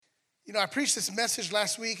I preached this message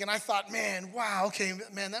last week, and I thought, man, wow, okay,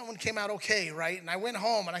 man, that one came out okay, right? And I went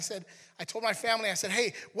home, and I told my family, I said,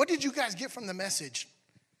 hey, what did you guys get from the message?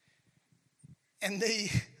 And they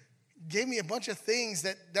gave me a bunch of things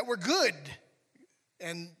that were good,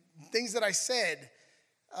 and things that I said,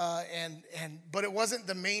 but it wasn't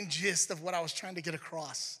the main gist of what I was trying to get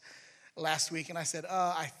across last week. And I said,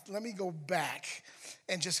 let me go back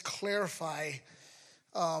and just clarify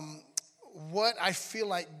what I feel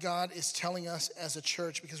like God is telling us as a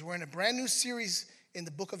church, because we're in a brand new series in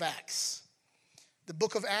the book of Acts. The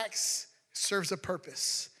book of Acts serves a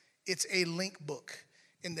purpose. It's a link book.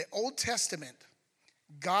 In the Old Testament,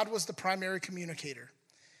 God was the primary communicator.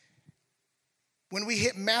 When we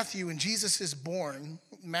hit Matthew and Jesus is born,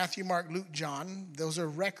 Matthew, Mark, Luke, John, those are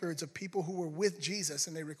records of people who were with Jesus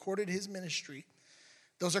and they recorded his ministry.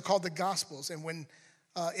 Those are called the Gospels. And when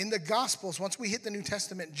in the Gospels, once we hit the New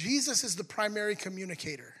Testament, Jesus is the primary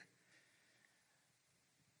communicator.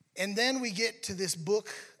 And then we get to this book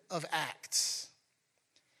of Acts.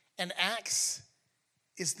 And Acts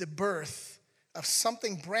is the birth of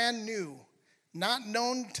something brand new, not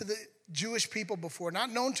known to the Jewish people before,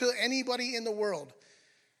 not known to anybody in the world.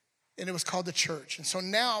 And it was called the church. And so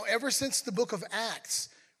now, ever since the book of Acts,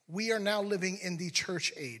 we are now living in the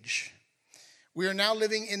church age. We are now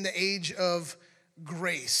living in the age of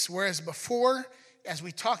grace. Whereas before, as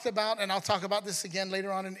we talked about, and I'll talk about this again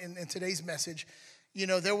later on in today's message,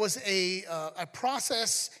 there was a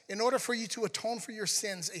process. In order for you to atone for your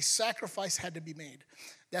sins, a sacrifice had to be made.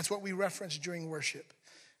 That's what we referenced during worship.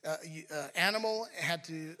 Animal had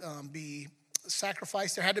to be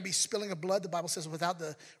sacrificed. There had to be spilling of blood. The Bible says without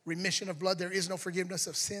the remission of blood, there is no forgiveness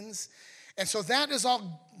of sins. And so that is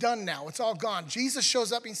all done now. It's all gone. Jesus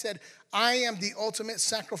shows up and he said, I am the ultimate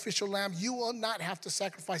sacrificial lamb. You will not have to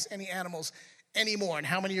sacrifice any animals anymore. And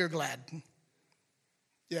how many are glad?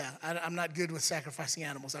 Yeah, I'm not good with sacrificing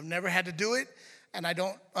animals. I've never had to do it, and I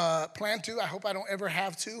don't plan to. I hope I don't ever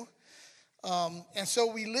have to. And so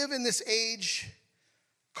we live in this age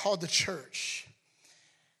called the church.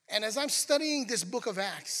 And as I'm studying this book of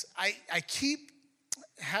Acts, I keep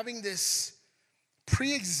having this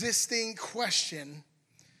pre-existing question.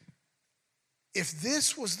 If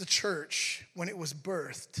this was the church when it was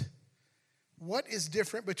birthed, what is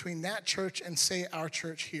different between that church and, say, our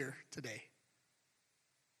church here today?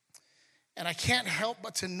 And I can't help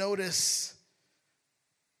but to notice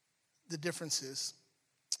the differences.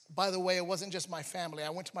 By the way, it wasn't just my family. I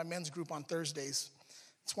went to my men's group on Thursdays.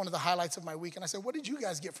 It's one of the highlights of my week. And I said, what did you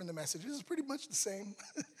guys get from the message? It was pretty much the same.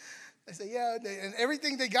 They said, yeah, and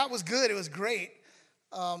everything they got was good. It was great.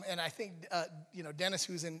 And I think, Dennis,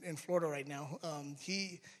 who's in Florida right now,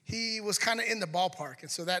 he was kind of in the ballpark. And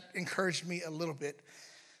so that encouraged me a little bit.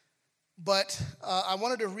 But I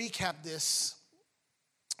wanted to recap this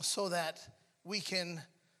so that we can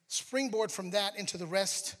springboard from that into the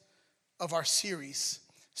rest of our series.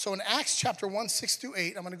 So in Acts chapter 1,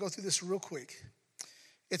 6-8, I'm going to go through this real quick.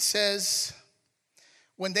 It says,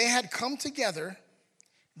 when they had come together,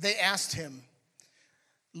 they asked him,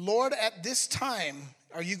 Lord, at this time,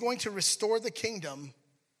 are you going to restore the kingdom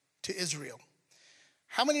to Israel?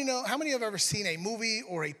 How many have ever seen a movie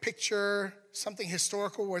or a picture, something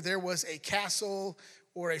historical where there was a castle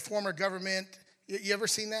or a former government? You ever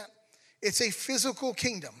seen that? It's a physical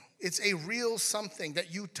kingdom. It's a real something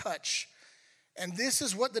that you touch. And this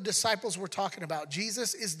is what the disciples were talking about.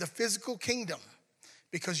 Jesus is the physical kingdom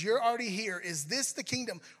because you're already here. Is this the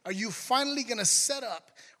kingdom? Are you finally going to set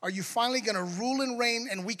up? Are you finally going to rule and reign,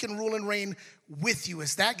 and we can rule and reign with you?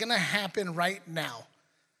 Is that going to happen right now?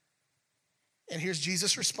 And here's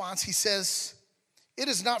Jesus' response. He says, it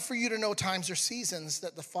is not for you to know times or seasons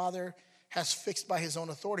that the Father has fixed by his own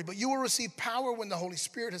authority, but you will receive power when the Holy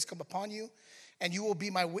Spirit has come upon you, and you will be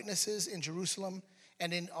my witnesses in Jerusalem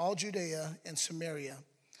and in all Judea and Samaria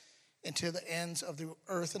and to the ends of the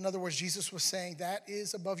earth. In other words, Jesus was saying that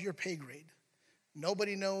is above your pay grade.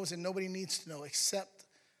 Nobody knows and nobody needs to know except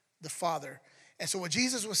the Father. And so what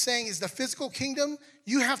Jesus was saying is the physical kingdom,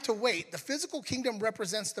 you have to wait. The physical kingdom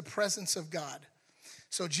represents the presence of God.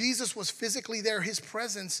 So Jesus was physically there. His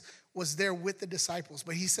presence was there with the disciples.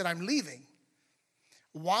 But he said, I'm leaving.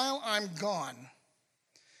 While I'm gone,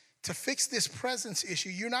 to fix this presence issue,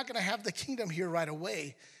 you're not going to have the kingdom here right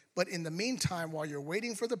away. But in the meantime, while you're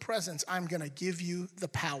waiting for the presence, I'm going to give you the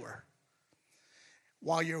power.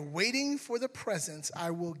 While you're waiting for the presence,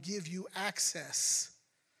 I will give you access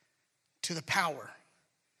to the power.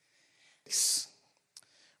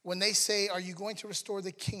 When they say, are you going to restore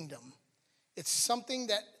the kingdom? It's something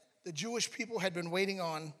that the Jewish people had been waiting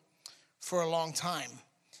on for a long time.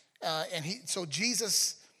 So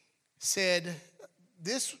Jesus said,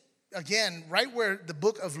 this again, right where the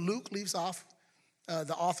book of Luke leaves off,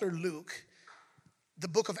 the author Luke, the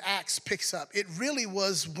book of Acts picks up. It really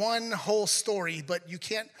was one whole story, but you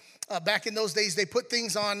can't, back in those days, they put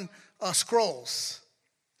things on scrolls,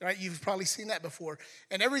 right? You've probably seen that before.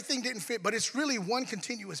 And everything didn't fit, but it's really one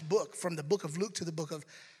continuous book from the book of Luke to the book of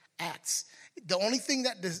Acts. The only thing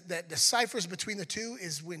that deciphers between the two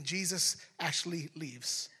is when Jesus actually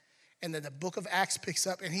leaves. And then the book of Acts picks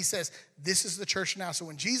up and he says, this is the church now. So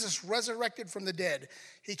when Jesus resurrected from the dead,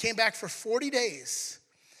 he came back for 40 days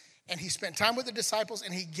and he spent time with the disciples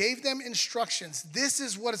and he gave them instructions. This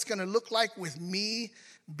is what it's going to look like with me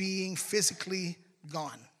being physically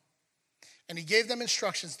gone. And he gave them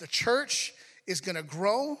instructions. The church is going to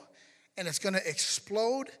grow and it's going to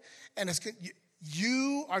explode and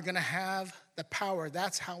you are going to have the power.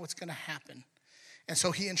 That's how it's going to happen. And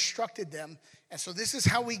so he instructed them. And so this is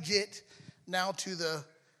how we get now to the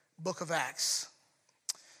book of Acts.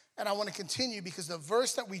 And I want to continue because the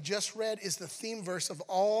verse that we just read is the theme verse of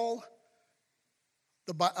all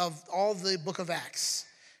the book of Acts.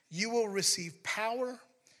 You will receive power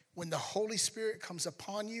when the Holy Spirit comes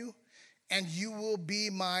upon you, and you will be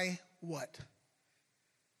my what?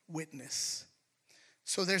 Witness.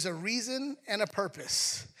 So there's a reason and a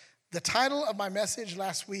purpose. The title of my message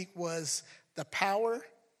last week was The Power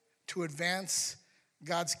to Advance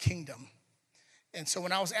God's Kingdom. And so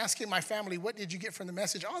when I was asking my family, what did you get from the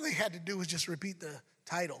message? All they had to do was just repeat the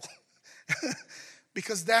title.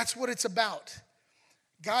 Because that's what it's about.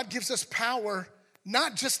 God gives us power,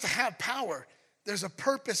 not just to have power. There's a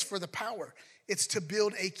purpose for the power. It's to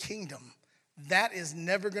build a kingdom. That is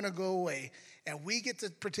never going to go away. And we get to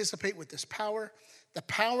participate with this power. The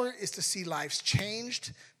power is to see lives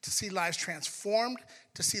changed, to see lives transformed,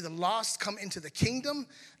 to see the lost come into the kingdom.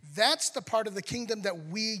 That's the part of the kingdom that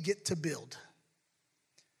we get to build.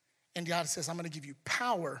 And God says, I'm going to give you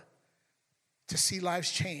power to see lives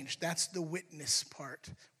changed. That's the witness part.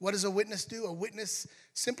 What does a witness do? A witness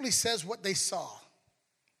simply says what they saw.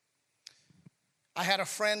 I had a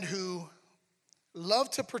friend who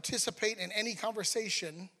loved to participate in any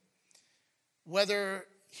conversation, whether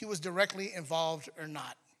he was directly involved or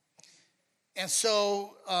not. And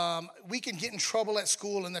so we can get in trouble at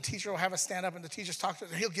school and the teacher will have us stand up and the teacher's talk to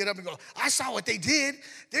us and he'll get up and go, I saw what they did.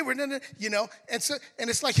 They were, and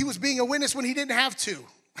it's like he was being a witness when he didn't have to.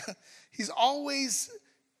 He's always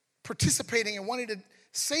participating and wanting to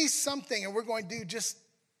say something and we're going, dude, just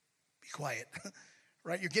be quiet,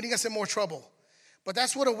 right? You're getting us in more trouble. But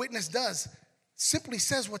that's what a witness does. Simply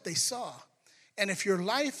says what they saw. And if your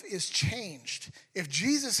life is changed, if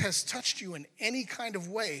Jesus has touched you in any kind of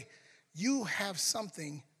way, you have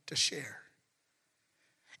something to share.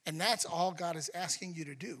 And that's all God is asking you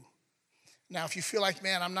to do. Now, if you feel like,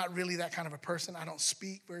 man, I'm not really that kind of a person, I don't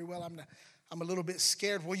speak very well, I'm a little bit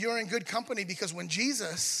scared. Well, you're in good company because when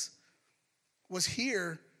Jesus was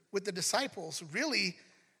here with the disciples, really,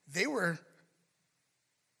 they were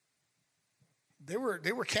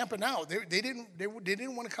camping out. They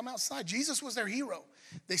didn't want to come outside. Jesus was their hero.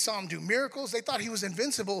 They saw him do miracles. They thought he was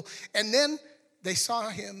invincible. And then they saw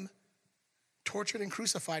him tortured and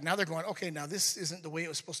crucified. Now they're going, okay, now this isn't the way it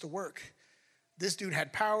was supposed to work. This dude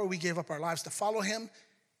had power. We gave up our lives to follow him.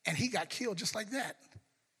 And he got killed just like that.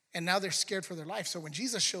 And now they're scared for their life. So when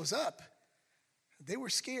Jesus shows up, they were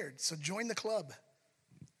scared. So join the club.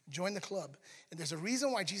 Join the club. And there's a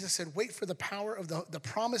reason why Jesus said, wait for the power of the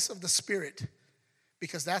promise of the Spirit.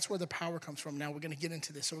 Because that's where the power comes from. Now we're going to get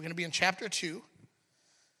into this. So we're going to be in chapter 2.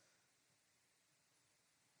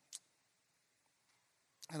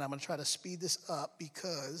 And I'm going to try to speed this up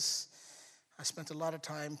because I spent a lot of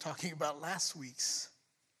time talking about last week's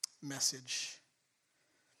message.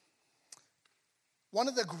 One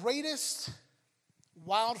of the greatest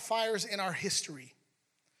wildfires in our history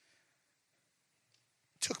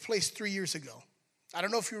took place 3 years ago. I don't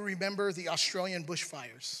know if you remember the Australian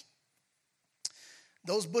bushfires.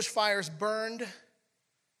 Those bushfires burned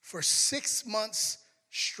for 6 months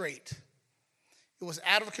straight. It was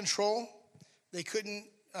out of control. They couldn't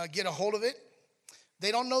get a hold of it.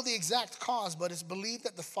 They don't know the exact cause, but it's believed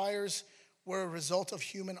that the fires were a result of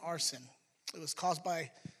human arson. It was caused by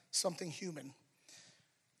something human.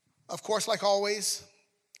 Of course, like always,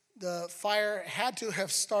 the fire had to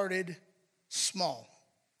have started small.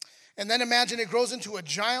 And then imagine it grows into a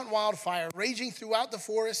giant wildfire raging throughout the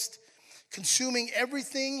forest, consuming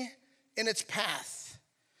everything in its path.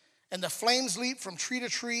 And the flames leap from tree to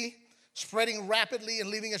tree, spreading rapidly and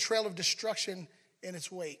leaving a trail of destruction in its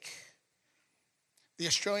wake. The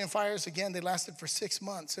Australian fires, again, they lasted for 6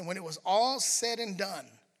 months. And when it was all said and done,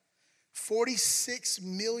 46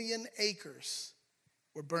 million acres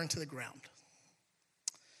were burned to the ground.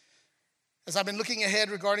 As I've been looking ahead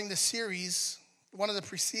regarding this series, one of the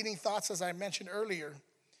preceding thoughts, as I mentioned earlier,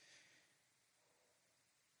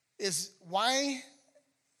 is why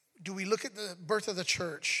do we look at the birth of the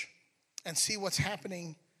church and see what's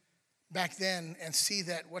happening back then and see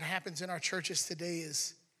that what happens in our churches today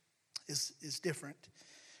is different?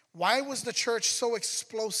 Why was the church so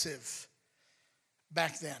explosive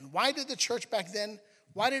back then? Why did the church back then,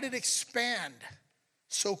 why did it expand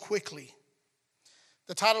so quickly?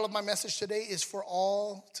 The title of my message today is For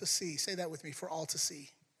All to See. Say that with me, for all to see.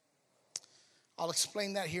 I'll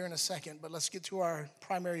explain that here in a second, but let's get to our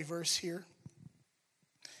primary verse here.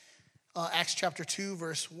 Acts chapter 2,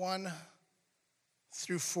 verse 1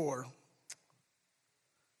 through 4.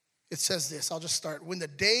 It says this, I'll just start. When the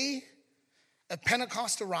day of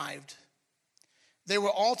Pentecost arrived, they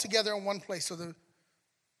were all together in one place. So the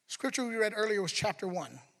scripture we read earlier was chapter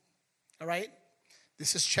 1, all right?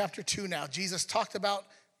 This is chapter 2 now. Jesus talked about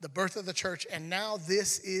the birth of the church, and now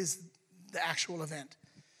this is the actual event.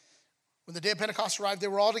 When the day of Pentecost arrived, they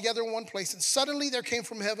were all together in one place, and suddenly there came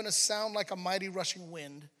from heaven a sound like a mighty rushing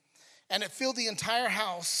wind, and it filled the entire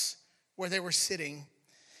house where they were sitting,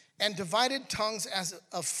 and divided tongues as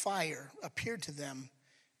of fire appeared to them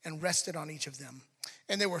and rested on each of them.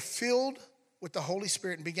 And they were filled with the Holy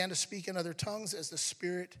Spirit and began to speak in other tongues as the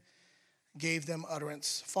Spirit gave them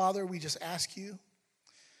utterance. Father, we just ask you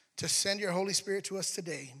to send your Holy Spirit to us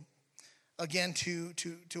today, again, to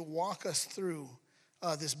walk us through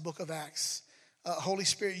this book of Acts. Holy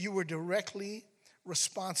Spirit, you were directly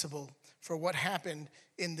responsible for what happened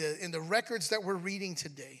in the records that we're reading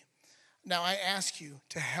today. Now I ask you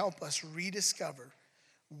to help us rediscover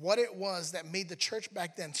what it was that made the church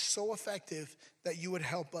back then so effective that you would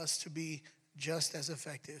help us to be just as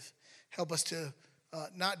effective. Help us to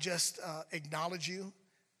not just acknowledge you,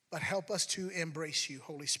 but help us to embrace you,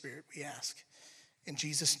 Holy Spirit, we ask. In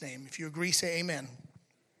Jesus' name. If you agree, say amen.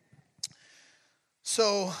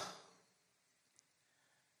 So,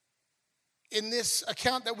 in this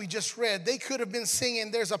account that we just read, they could have been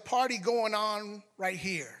singing, there's a party going on right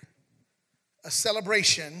here. A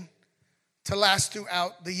celebration to last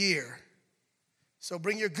throughout the year. So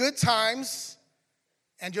bring your good times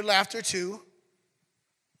and your laughter too.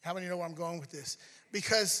 How many know where I'm going with this?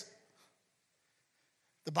 Because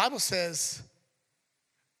the Bible says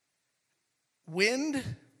wind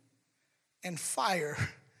and fire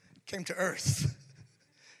came to earth.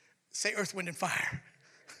 Say earth, wind, and fire.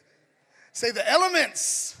 Say the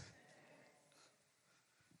elements.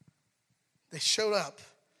 They showed up.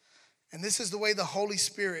 And this is the way the Holy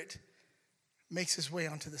Spirit makes his way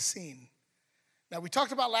onto the scene. Now, we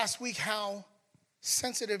talked about last week how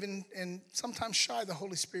sensitive and sometimes shy the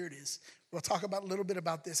Holy Spirit is. We'll talk about a little bit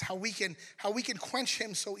about this, how we can quench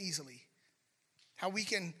him so easily. How we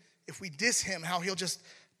can, if we diss him, how he'll just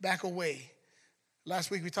back away. Last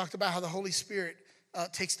week we talked about how the Holy Spirit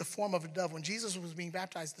takes the form of a dove. When Jesus was being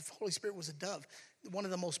baptized, the Holy Spirit was a dove, one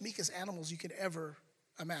of the most meekest animals you could ever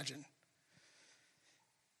imagine.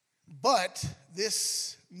 But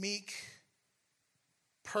this meek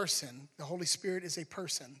person, the Holy Spirit is a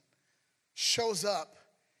person, shows up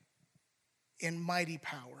in mighty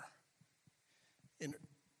power, in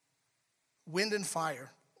wind and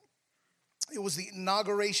fire. It was the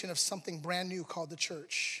inauguration of something brand new called the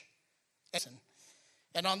church.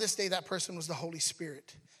 And on this day, that person was the Holy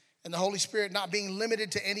Spirit. And the Holy Spirit not being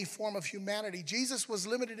limited to any form of humanity. Jesus was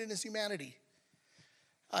limited in his humanity.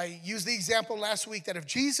 I used the example last week that if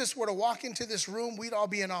Jesus were to walk into this room, we'd all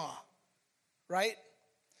be in awe, right?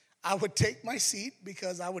 I would take my seat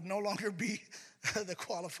because I would no longer be the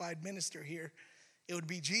qualified minister here. It would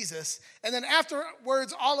be Jesus. And then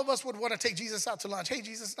afterwards, all of us would want to take Jesus out to lunch. Hey,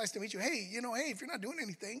 Jesus, nice to meet you. Hey, if you're not doing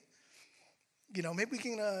anything, maybe we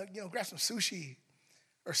can, grab some sushi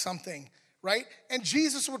or something, right? And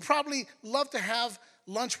Jesus would probably love to have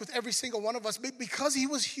lunch with every single one of us, but because he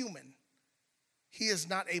was human, he is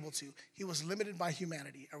not able to. He was limited by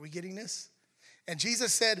humanity. Are we getting this? And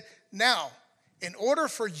Jesus said, now, in order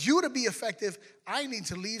for you to be effective, I need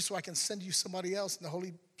to leave so I can send you somebody else. And the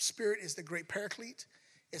Holy Spirit is the great paraclete,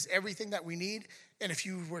 is everything that we need. And if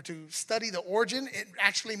you were to study the origin, it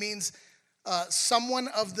actually means someone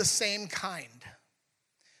of the same kind.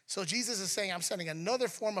 So Jesus is saying, I'm sending another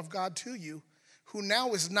form of God to you who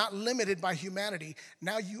now is not limited by humanity.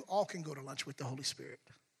 Now you all can go to lunch with the Holy Spirit.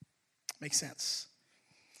 Makes sense.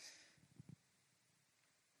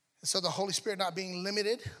 And so the Holy Spirit not being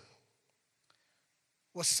limited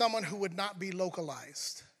was someone who would not be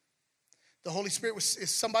localized. The Holy Spirit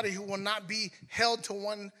is somebody who will not be held to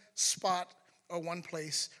one spot or one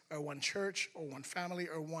place or one church or one family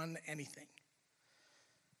or one anything.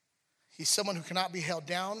 He's someone who cannot be held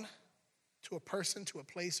down to a person, to a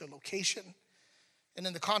place or location. And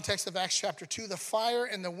in the context of Acts chapter 2, the fire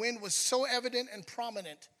and the wind was so evident and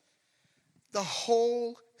prominent, the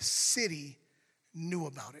whole city knew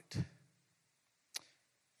about it.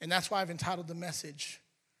 And that's why I've entitled the message,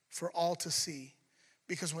 For All to See.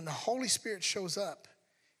 Because when the Holy Spirit shows up,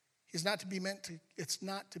 it's not to be meant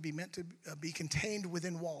to be contained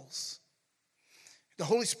within walls. The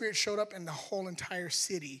Holy Spirit showed up and the whole entire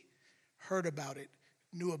city heard about it,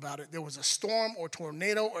 knew about it. There was a storm or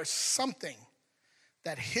tornado or something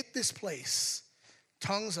that hit this place,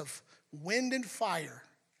 tongues of wind and fire,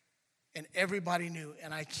 and everybody knew.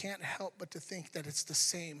 And I can't help but to think that it's the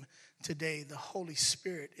same today. The Holy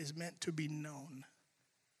Spirit is meant to be known.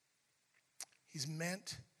 He's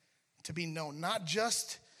meant to be known, not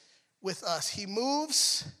just with us. He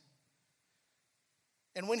moves,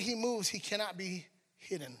 and when he moves, he cannot be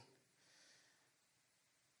hidden.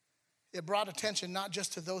 It brought attention not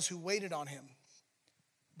just to those who waited on him,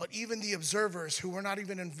 but even the observers who were not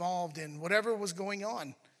even involved in whatever was going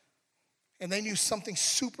on. And they knew something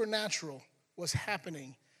supernatural was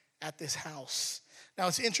happening at this house. Now,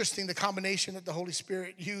 it's interesting the combination that the Holy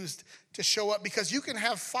Spirit used to show up, because you can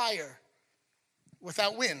have fire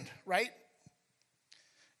without wind, right?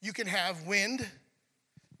 You can have wind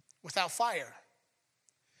without fire.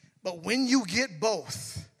 But when you get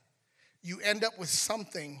both, you end up with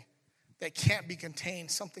something that can't be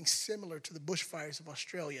contained, something similar to the bushfires of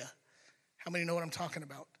Australia. How many know what I'm talking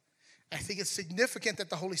about? I think it's significant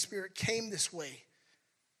that the Holy Spirit came this way,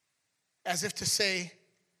 as if to say,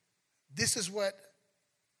 this is what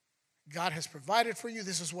God has provided for you.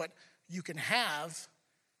 This is what you can have.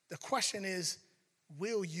 The question is,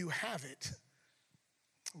 will you have it?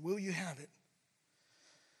 Will you have it?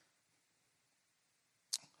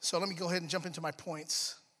 So let me go ahead and jump into my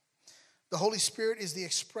points. The Holy Spirit is the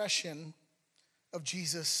expression of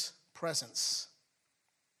Jesus' presence.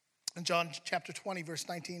 In John chapter 20, verse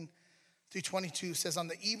 19 through 22 says, on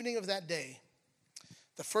the evening of that day,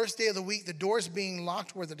 the first day of the week, the doors being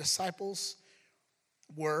locked where the disciples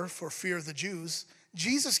were for fear of the Jews,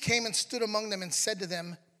 Jesus came and stood among them and said to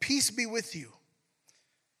them, peace be with you.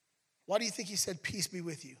 Why do you think he said, peace be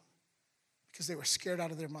with you? Because they were scared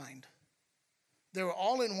out of their mind. They were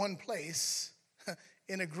all in one place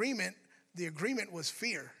in agreement. The agreement was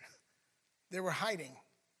fear. They were hiding.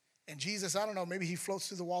 And Jesus, I don't know, maybe he floats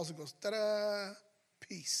through the walls and goes, ta-da,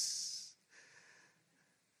 peace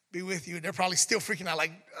be with you. And they're probably still freaking out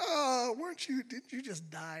like, oh, didn't you just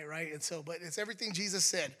die, right? And so, but it's everything Jesus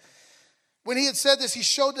said. When he had said this, he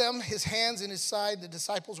showed them his hands and his side. The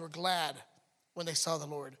disciples were glad when they saw the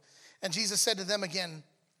Lord. And Jesus said to them again,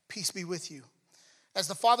 peace be with you. As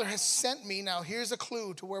the Father has sent me, now here's a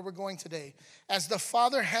clue to where we're going today. As the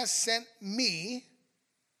Father has sent me,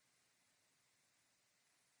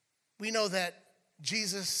 we know that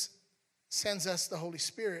Jesus sends us the Holy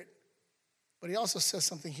Spirit, but he also says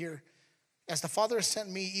something here. As the Father has sent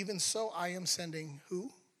me, even so I am sending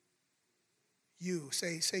who? You.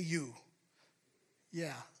 Say you.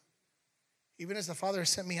 Yeah. Even as the Father has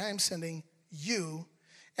sent me, I am sending you.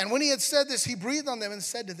 And when he had said this, he breathed on them and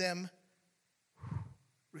said to them,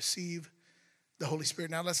 receive the Holy Spirit.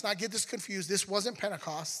 Now, let's not get this confused. This wasn't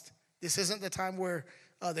Pentecost. This isn't the time where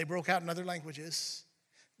they broke out in other languages.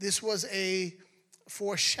 This was a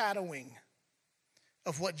foreshadowing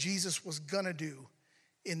of what Jesus was going to do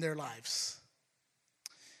in their lives.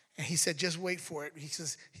 And he said, just wait for it.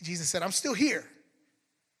 Jesus said, I'm still here,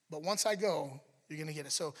 but once I go, you're going to get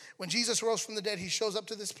it. So when Jesus rose from the dead, he shows up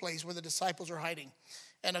to this place where the disciples are hiding.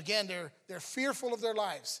 And again, they're fearful of their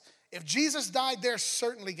lives. If Jesus died, they're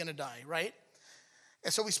certainly going to die, right?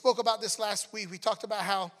 And so we spoke about this last week. We talked about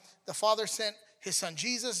how the Father sent his son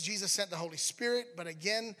Jesus. Jesus sent the Holy Spirit. But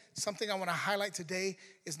again, something I want to highlight today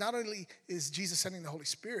is not only is Jesus sending the Holy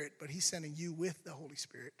Spirit, but he's sending you with the Holy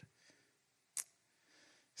Spirit.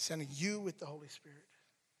 Sending you with the Holy Spirit.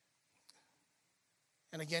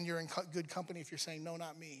 And again, you're in good company if you're saying, no,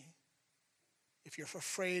 not me. If you're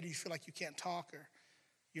afraid, you feel like you can't talk, or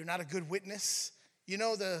you're not a good witness. You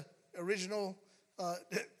know the original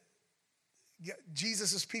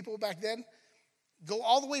Jesus' people back then? Go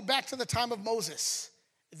all the way back to the time of Moses.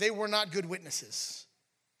 They were not good witnesses.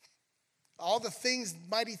 All the things,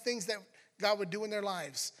 mighty things that God would do in their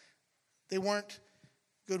lives, they weren't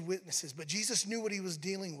good witnesses. But Jesus knew what he was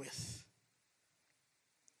dealing with.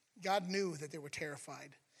 God knew that they were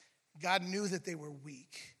terrified. God knew that they were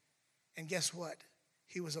weak. And guess what?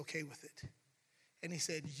 He was okay with it. And he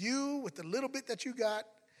said, you, with the little bit that you got,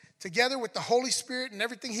 together with the Holy Spirit and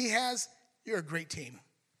everything he has, you're a great team.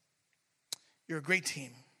 You're a great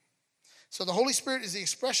team. So the Holy Spirit is the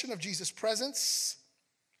expression of Jesus' presence.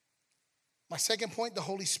 My second point, the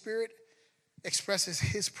Holy Spirit expresses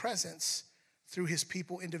his presence through his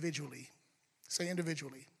people individually. Say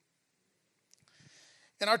individually.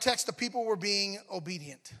 In our text, the people were being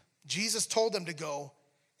obedient. Jesus told them to go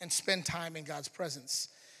and spend time in God's presence.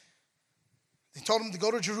 He told them to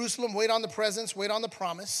go to Jerusalem, wait on the presence, wait on the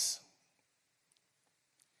promise.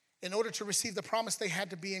 In order to receive the promise, they had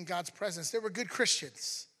to be in God's presence. They were good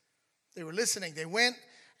Christians. They were listening. They went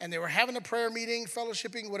and they were having a prayer meeting,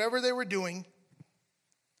 fellowshipping, whatever they were doing.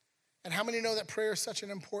 And how many know that prayer is such an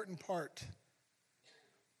important part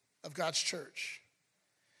of God's church?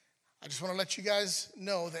 I just want to let you guys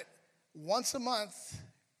know that once a month,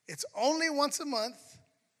 it's only once a month,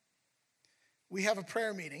 we have a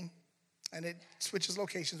prayer meeting, and it switches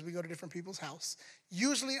locations. We go to different people's house,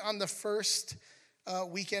 usually on the first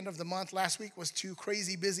weekend of the month. Last week was too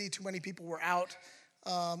crazy busy. Too many people were out.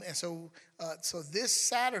 And so this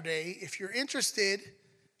Saturday, if you're interested,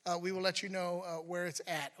 we will let you know where it's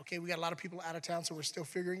at. Okay, we got a lot of people out of town, so we're still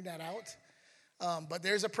figuring that out. But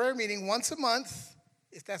there's a prayer meeting once a month,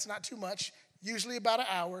 if that's not too much, usually about an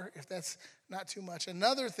hour, if that's not too much.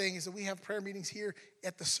 Another thing is that we have prayer meetings here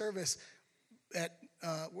at the service at,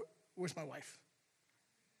 where's my wife?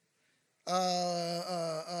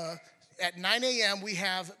 At 9 a.m., we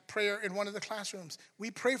have prayer in one of the classrooms.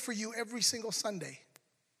 We pray for you every single Sunday.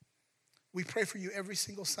 We pray for you every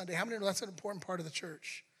single Sunday. How many know that's an important part of the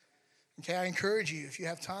church? Okay, I encourage you, if you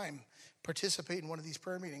have time, participate in one of these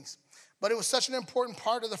prayer meetings. But it was such an important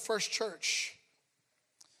part of the first church.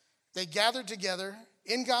 They gathered together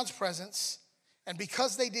in God's presence, and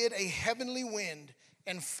because they did, a heavenly wind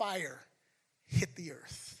and fire hit the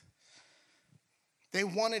earth. They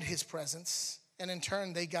wanted his presence, and in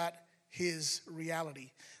turn, they got his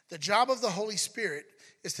reality. The job of the Holy Spirit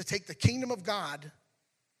is to take the kingdom of God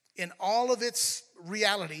in all of its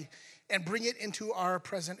reality and bring it into our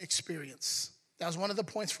present experience. That was one of the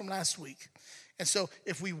points from last week. And so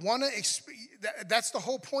if we want to, that's the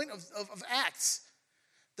whole point of Acts.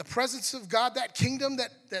 The presence of God, that kingdom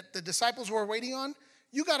that the disciples were waiting on,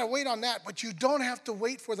 you got to wait on that, but you don't have to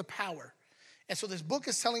wait for the power. And so this book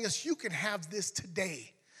is telling us you can have this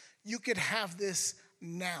today. You can have this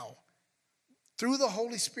now. Through the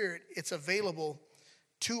Holy Spirit, it's available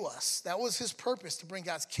to us. That was his purpose, to bring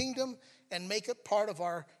God's kingdom and make it part of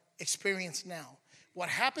our experience now. What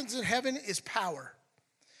happens in heaven is power.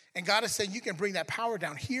 And God is saying you can bring that power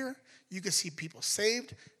down here. You can see people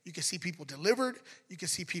saved. You can see people delivered. You can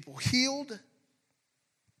see people healed.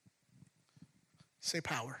 Say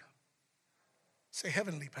power. Say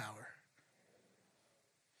heavenly power.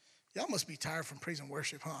 Y'all must be tired from praise and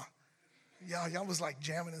worship, huh? Y'all was like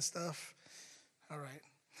jamming and stuff. All right.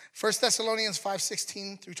 1 Thessalonians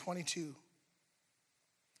 5:16 through 22.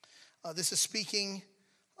 This is speaking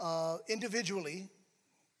individually.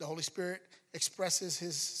 The Holy Spirit expresses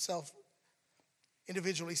himself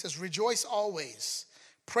individually. He says, rejoice always.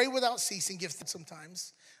 Pray without ceasing. Give thanks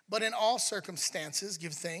sometimes. But in all circumstances,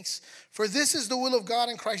 give thanks. For this is the will of God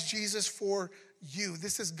in Christ Jesus for you.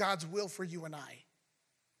 This is God's will for you and I.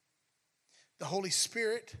 The Holy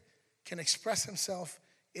Spirit can express himself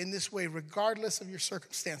in this way regardless of your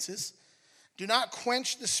circumstances. Do not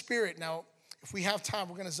quench the Spirit. Now, if we have time,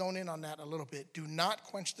 we're going to zone in on that a little bit. Do not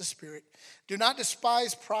quench the Spirit. Do not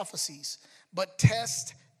despise prophecies, but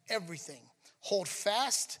test everything. Hold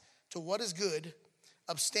fast to what is good.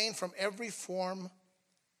 Abstain from every form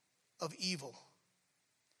of evil.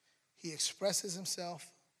 He expresses himself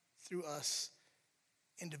through us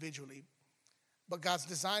individually. But God's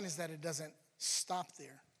design is that it doesn't stop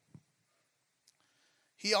there.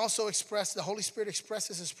 He also the Holy Spirit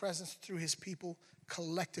expresses his presence through his people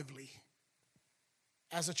collectively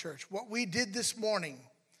as a church. What we did this morning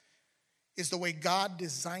is the way God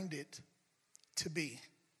designed it to be.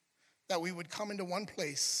 That we would come into one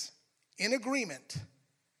place in agreement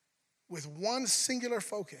with one singular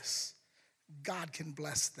focus. God can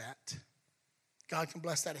bless that. God can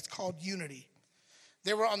bless that. It's called unity.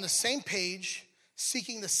 They were on the same page,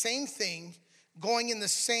 seeking the same thing, going in the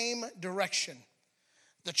same direction.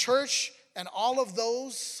 The church and all of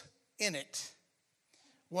those in it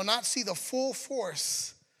will not see the full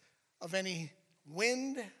force of any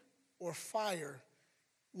wind or fire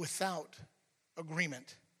without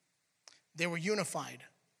agreement. They were unified.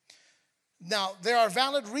 Now, there are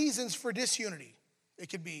valid reasons for disunity. It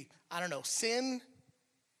could be, sin.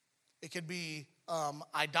 It could be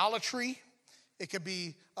idolatry. It could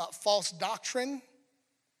be false doctrine.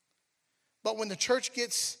 But when the church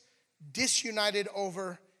gets disunited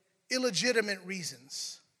over illegitimate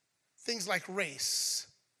reasons, things like race,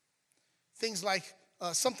 things like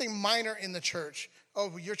something minor in the church.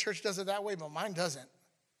 Oh, your church does it that way, but mine doesn't.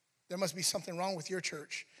 there must be something wrong with your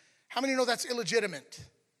church. How many know that's illegitimate?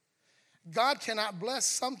 God cannot bless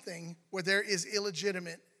something where there is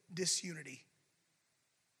illegitimate disunity.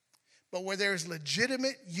 But where there is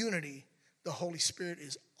legitimate unity, the Holy Spirit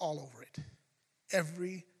is all over it.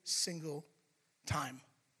 Every single time.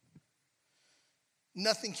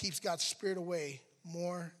 Nothing keeps God's Spirit away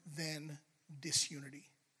more than disunity.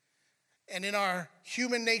 And in our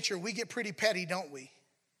human nature, we get pretty petty, don't we?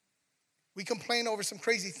 We complain over some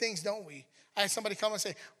crazy things, don't we? I had somebody come and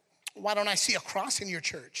say, why don't I see a cross in your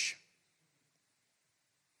church?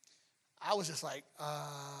 I was just like,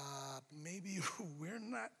 maybe we're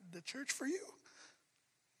not the church for you.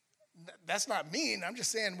 That's not mean. I'm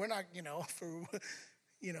just saying we're not,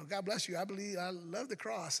 God bless you. I love the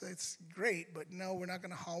cross. It's great. But no, we're not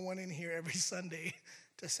going to haul one in here every Sunday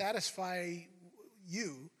to satisfy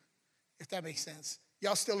you, if that makes sense.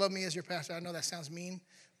 Y'all still love me as your pastor. I know that sounds mean.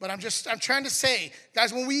 But I'm trying to say,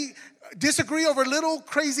 guys, when we disagree over little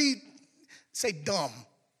crazy, say dumb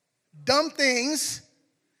things,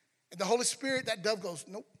 and the Holy Spirit, that dove goes,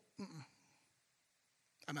 nope,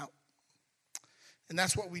 I'm out. And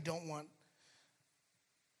that's what we don't want.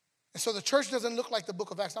 And so the church doesn't look like the book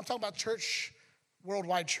of Acts. I'm talking about church,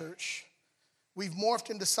 worldwide church. We've morphed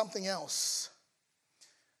into something else.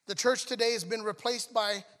 The church today has been replaced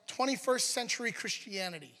by 21st century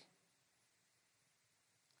Christianity.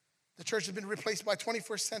 The church has been replaced by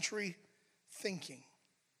 21st century thinking.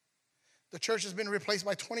 The church has been replaced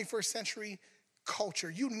by 21st century culture.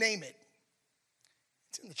 You name it.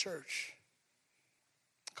 It's in the church.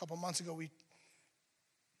 A couple months ago, we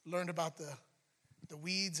learned about the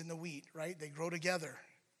weeds and the wheat, right? They grow together.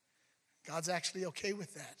 God's actually okay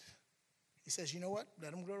with that. He says, you know what? Let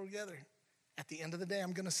them grow together. At the end of the day,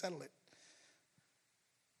 I'm going to settle it.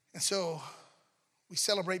 And so we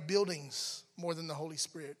celebrate buildings more than the Holy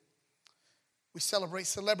Spirit. We celebrate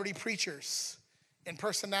celebrity preachers and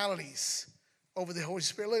personalities over the Holy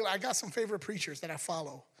Spirit. Look, I got some favorite preachers that I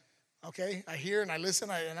follow. Okay? I hear and I listen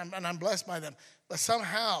and I'm blessed by them. But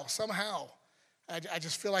somehow, I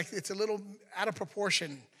just feel like it's a little out of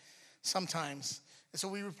proportion sometimes. And so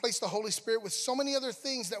we replace the Holy Spirit with so many other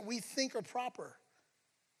things that we think are proper.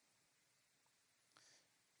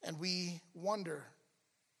 And we wonder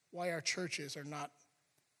why our churches are not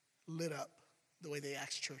lit up the way the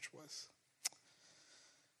Acts church was.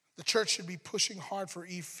 The church should be pushing hard for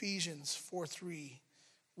Ephesians 4:3,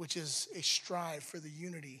 which is a strive for the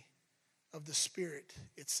unity of the Spirit,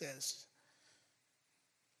 it says.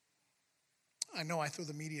 I know I throw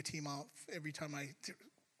the media team out every time I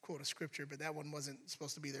quote a scripture, but that one wasn't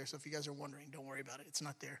supposed to be there. So if you guys are wondering, don't worry about it. It's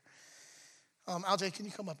not there. Aljay, can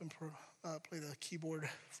you come up and play the keyboard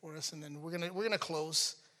for us? And then we're gonna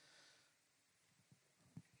close.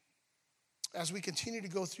 As we continue to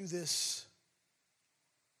go through this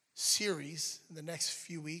series in the next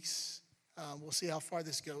few weeks, we'll see how far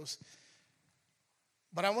this goes.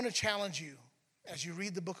 But I want to challenge you, as you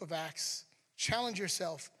read the book of Acts, challenge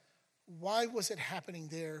yourself. Why was it happening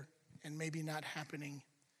there and maybe not happening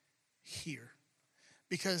here?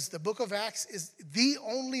 Because the book of Acts is the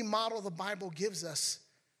only model the Bible gives us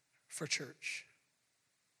for church.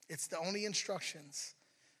 It's the only instructions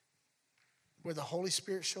where the Holy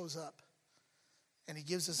Spirit shows up and he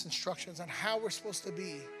gives us instructions on how we're supposed to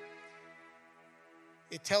be.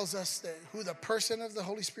 It tells us who the person of the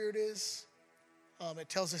Holy Spirit is. It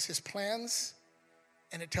tells us his plans,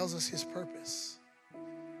 and it tells us his purpose.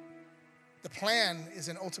 The plan is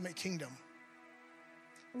an ultimate kingdom.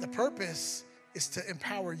 The purpose is to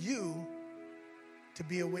empower you to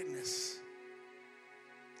be a witness.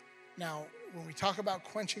 Now, when we talk about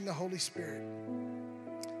quenching the Holy Spirit,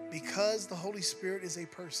 because the Holy Spirit is a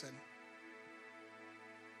person,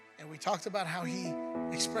 and we talked about how he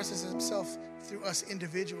expresses himself through us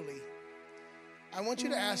individually, I want you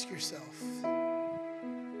to ask yourself,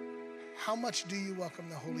 how much do you welcome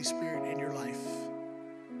the Holy Spirit in your life?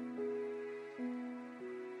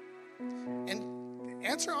 And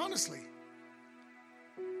answer honestly.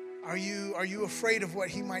 Are you afraid of what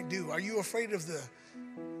he might do? Are you afraid of the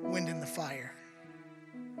wind and the fire?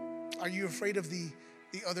 Are you afraid of the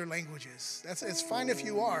other languages? It's fine if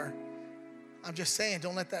you are. I'm just saying,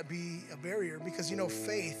 don't let that be a barrier, because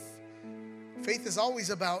faith is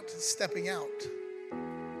always about stepping out.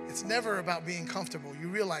 It's never about being comfortable. You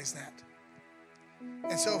realize that.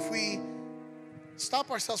 And so if we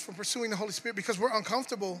stop ourselves from pursuing the Holy Spirit because we're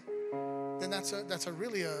uncomfortable, then it's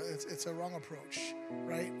a wrong approach,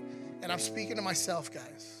 right? And I'm speaking to myself,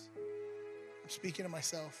 guys. I'm speaking to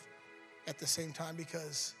myself at the same time,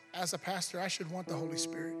 because as a pastor, I should want the Holy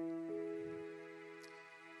Spirit.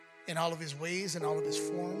 in all of his ways and all of his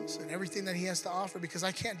forms and everything that he has to offer, because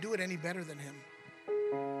I can't do it any better than him.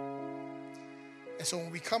 And so when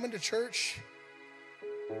we come into church,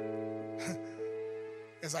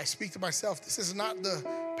 as I speak to myself, this is not the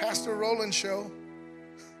Pastor Roland show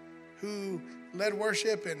who led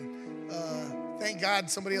worship and thank God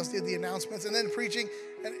somebody else did the announcements and then preaching.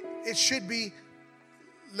 And it should be,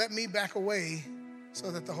 let me back away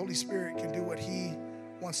so that the Holy Spirit can do what he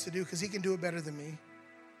wants to do, because he can do it better than me.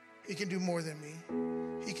 He can do more than me.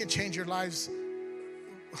 He can change your lives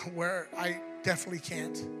where I definitely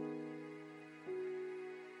can't.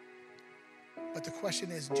 But the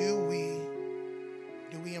question is, do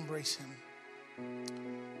we embrace him?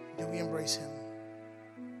 Do we embrace him?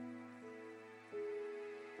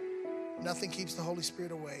 Nothing keeps the Holy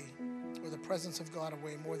Spirit away or the presence of God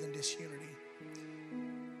away more than disunity.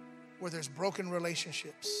 Where there's broken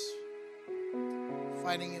relationships,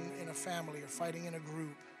 fighting in a family or fighting in a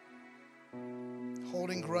group,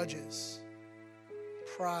 holding grudges,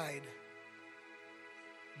 pride,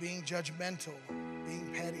 being judgmental,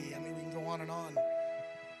 being petty. I mean, we can go on and on.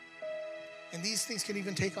 And these things can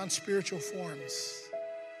even take on spiritual forms.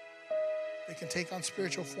 They can take on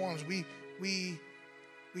spiritual forms. We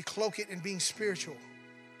cloak it in being spiritual.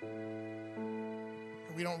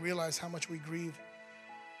 But we don't realize how much we grieve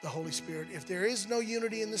the Holy Spirit. If there is no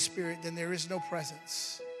unity in the Spirit, then there is no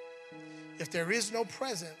presence. If there is no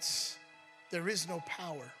presence, there is no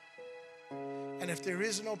power. And if there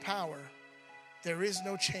is no power, there is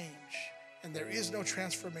no change, and there is no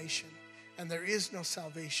transformation, and there is no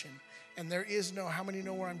salvation, and there is no, how many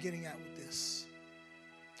know where I'm getting at with this?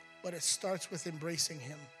 But it starts with embracing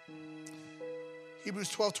him. Hebrews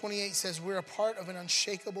 12:28 says we're a part of an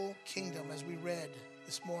unshakable kingdom, as we read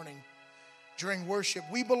this morning during worship.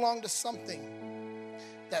 We belong to something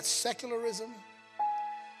that secularism,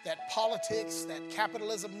 that politics, that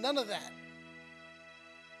capitalism, none of that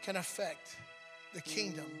can affect the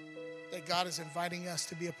kingdom that God is inviting us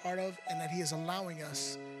to be a part of and that he is allowing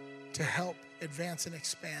us to help advance and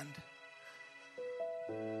expand.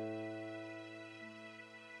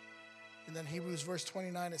 And then Hebrews verse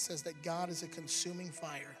 29, it says that God is a consuming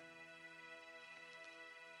fire.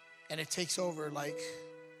 And it takes over like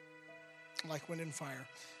wind and fire.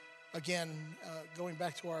 Again, going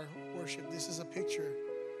back to our worship, this is a picture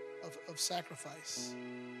of sacrifice.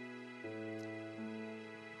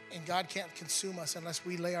 And God can't consume us unless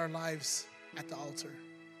we lay our lives at the altar.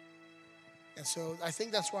 And so I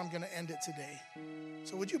think that's where I'm going to end it today.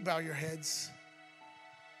 So would you bow your heads?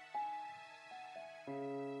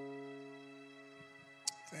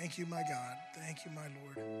 Thank you, my God. Thank you, my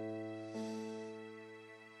Lord.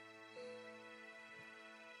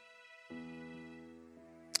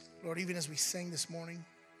 Lord, even as we sing this morning,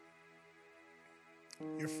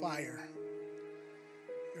 your fire,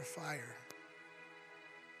 your fire,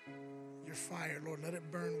 your fire, Lord, let it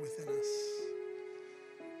burn within us.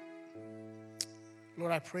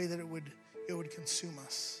 Lord, I pray that it would consume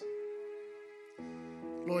us.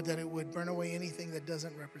 Lord, that it would burn away anything that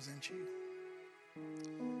doesn't represent you.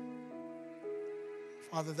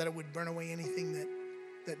 Father, that it would burn away anything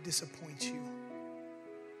that disappoints you.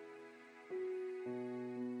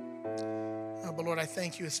 But Lord, I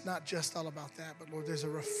thank you. It's not just all about that, but Lord, there's a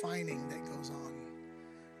refining that goes on.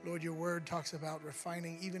 Lord, your word talks about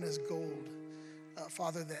refining even as gold.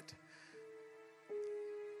 Father, that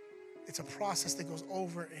it's a process that goes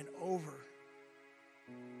over and over.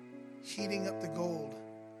 Heating up the gold,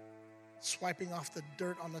 swiping off the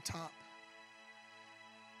dirt on the top.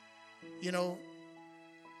 You know,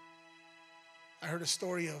 I heard a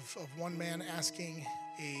story of one man asking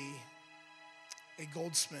a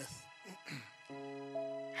goldsmith,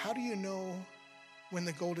 how do you know when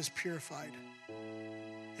the gold is purified?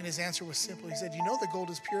 And his answer was simple. He said, you know the gold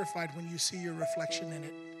is purified when you see your reflection in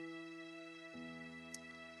it.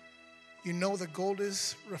 You know the gold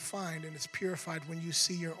is refined and it's purified when you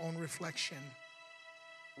see your own reflection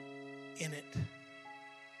in it.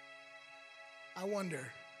 I wonder,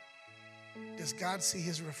 does God see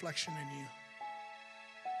his reflection in you?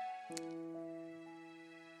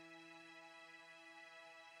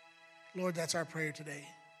 Lord, that's our prayer today.